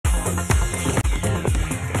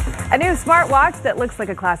new smartwatch that looks like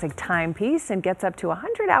a classic timepiece and gets up to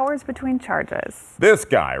 100 hours between charges. This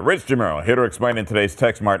guy, Rich DeMuro, here to explain in today's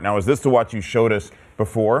TechSmart. Now, is this the watch you showed us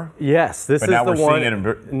before? Yes, this is the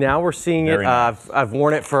one. Now we're seeing it. Nice. I've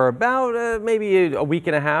worn it for about maybe a week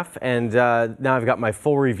and a half, and now I've got my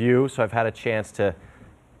full review, so I've had a chance to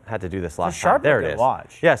do this last time. There it is.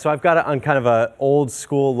 Watch. Yeah, so I've got it on kind of a old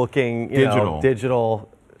school looking, digital.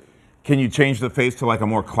 Can you change the face to like a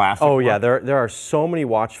more classic Oh yeah, one? there are so many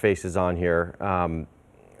watch faces on here.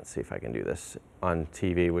 Let's see if I can do this on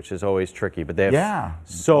TV, which is always tricky, but they have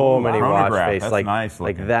so many watch faces. That's like, nice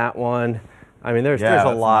like that one. I mean, there's a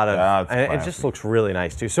lot of, and it just looks really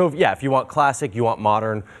nice too. So yeah, if you want classic, you want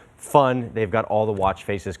modern, fun, they've got all the watch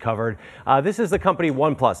faces covered. This is the company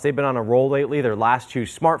OnePlus. They've been on a roll lately. Their last two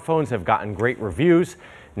smartphones have gotten great reviews.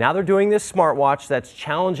 Now they're doing this smartwatch that's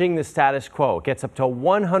challenging the status quo. It gets up to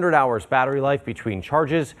 100 hours battery life between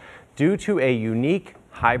charges due to a unique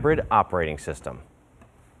hybrid operating system.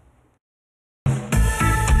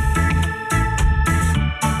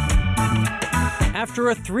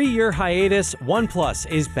 After a 3-year hiatus, OnePlus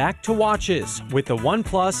is back to watches with the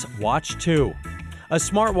OnePlus Watch 2, a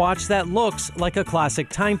smartwatch that looks like a classic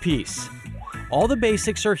timepiece. All the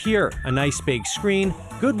basics are here: a nice big screen,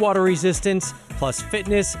 good water resistance, plus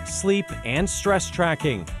fitness, sleep, and stress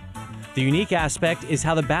tracking. The unique aspect is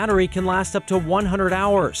how the battery can last up to 100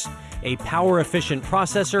 hours. A power-efficient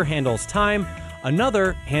processor handles time,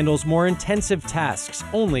 another handles more intensive tasks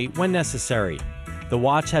only when necessary. The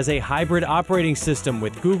watch has a hybrid operating system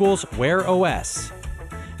with Google's Wear OS.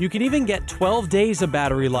 You can even get 12 days of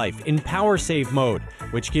battery life in power save mode,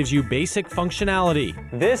 which gives you basic functionality.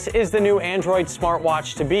 This is the new Android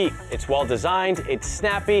smartwatch to beat. It's well designed, it's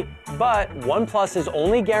snappy, but OnePlus is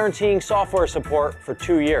only guaranteeing software support for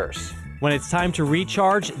 2 years. When it's time to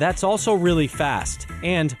recharge, that's also really fast.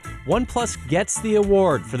 And OnePlus gets the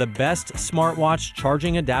award for the best smartwatch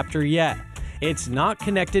charging adapter yet. It's not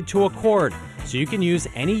connected to a cord, so you can use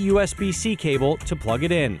any USB-C cable to plug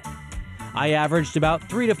it in. I averaged about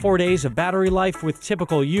 3 to 4 days of battery life with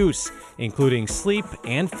typical use, including sleep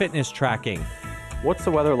and fitness tracking. What's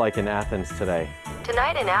the weather like in Athens today?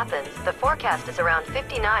 Tonight in Athens, the forecast is around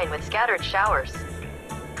 59 with scattered showers.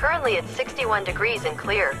 Currently it's 61 degrees and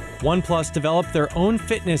clear. OnePlus developed their own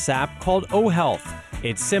fitness app called OHealth.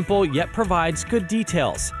 It's simple yet provides good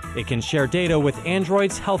details. It can share data with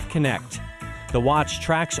Android's Health Connect. The watch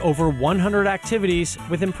tracks over 100 activities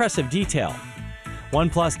with impressive detail.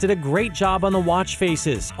 OnePlus did a great job on the watch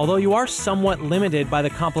faces, although you are somewhat limited by the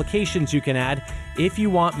complications you can add if you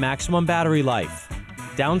want maximum battery life.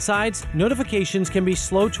 Downsides: notifications can be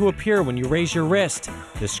slow to appear when you raise your wrist,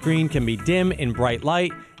 the screen can be dim in bright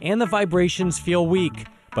light, and the vibrations feel weak.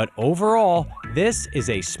 But overall, this is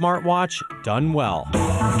a smartwatch done well.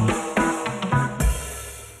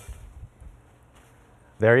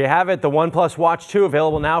 There you have it, the OnePlus Watch 2,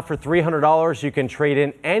 available now for $300. You can trade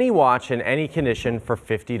in any watch in any condition for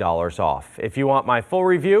 $50 off. If you want my full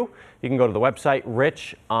review, you can go to the website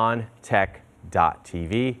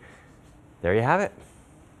richontech.tv. There you have it.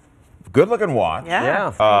 Good looking watch. Yeah.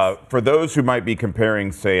 For those who might be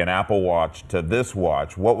comparing, say, an Apple Watch to this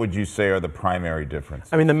watch, what would you say are the primary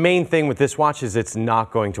differences? I mean, the main thing with this watch is it's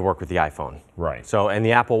not going to work with the iPhone. Right. So, and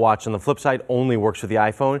the Apple Watch on the flip side only works with the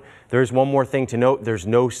iPhone. There's one more thing to note. There's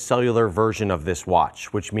no cellular version of this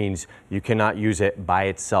watch, which means you cannot use it by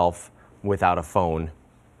itself without a phone,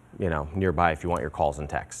 nearby if you want your calls and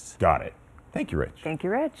texts. Got it. Thank you, Rich. Thank you,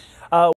 Rich.